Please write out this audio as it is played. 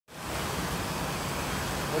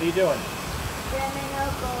What are you doing? Trimming a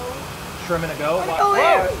goat. Trimming a goat? I'm so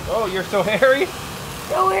hairy. Oh, you're so hairy?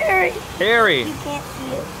 So hairy. Hairy. You can't see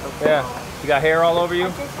it. Yeah. You got hair all over you? I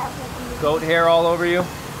just have like a Goat hair all over you?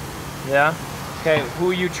 Yeah? Okay, who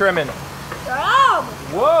are you trimming? job.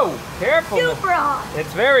 Whoa, careful. Super hot.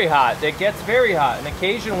 It's very hot. It gets very hot. And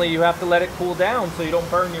occasionally you have to let it cool down so you don't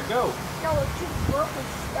burn your goat. No, it's just broke my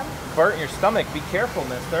stomach. Burnt your stomach. Be careful,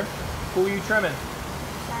 mister. Who are you trimming?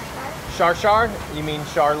 Shar. Char? You mean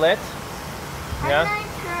Charlotte? Yeah? I like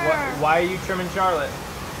her. Why are you trimming Charlotte?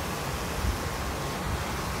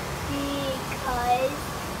 Because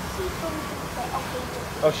she's going to say,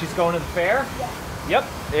 okay. Oh, she's going to the fair? Yeah. Yep,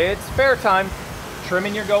 it's fair time.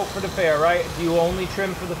 Trimming your goat for the fair, right? Do you only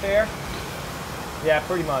trim for the fair? Yeah,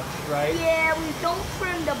 pretty much, right? Yeah, we don't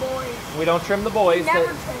trim the boys. We don't trim the boys. Never They,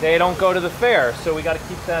 trim they them. don't go to the fair, so we got to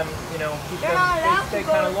keep them, you know, They're not allowed they to stay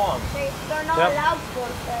go. kind of long. They're not Yep. allowed to go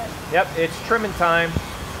to fair. Yep, it's trimming time.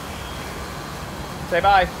 Say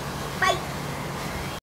bye.